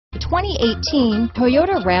2018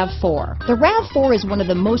 Toyota RAV4. The RAV4 is one of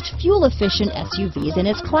the most fuel-efficient SUVs in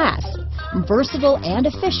its class. Versatile and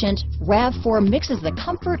efficient, RAV4 mixes the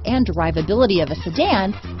comfort and drivability of a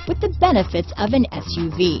sedan with the benefits of an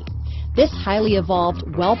SUV. This highly evolved,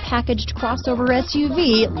 well-packaged crossover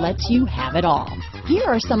SUV lets you have it all. Here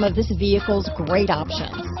are some of this vehicle's great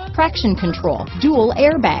options: traction control, dual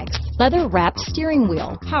airbags, leather-wrapped steering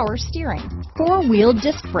wheel, power steering, four-wheel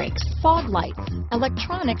disc brakes, fog lights,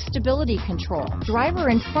 electronic stability control, driver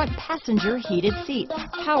and front passenger heated seats,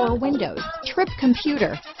 power windows, trip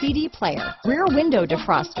computer, CD player, rear window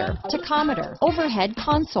defroster, tachometer, overhead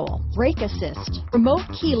console, brake assist, remote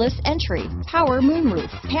keyless entry, power moonroof,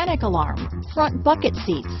 panic alarm, front bucket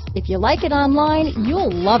seats. If you like it online,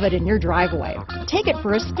 you'll love it in your driveway. Take it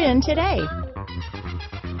for a spin today.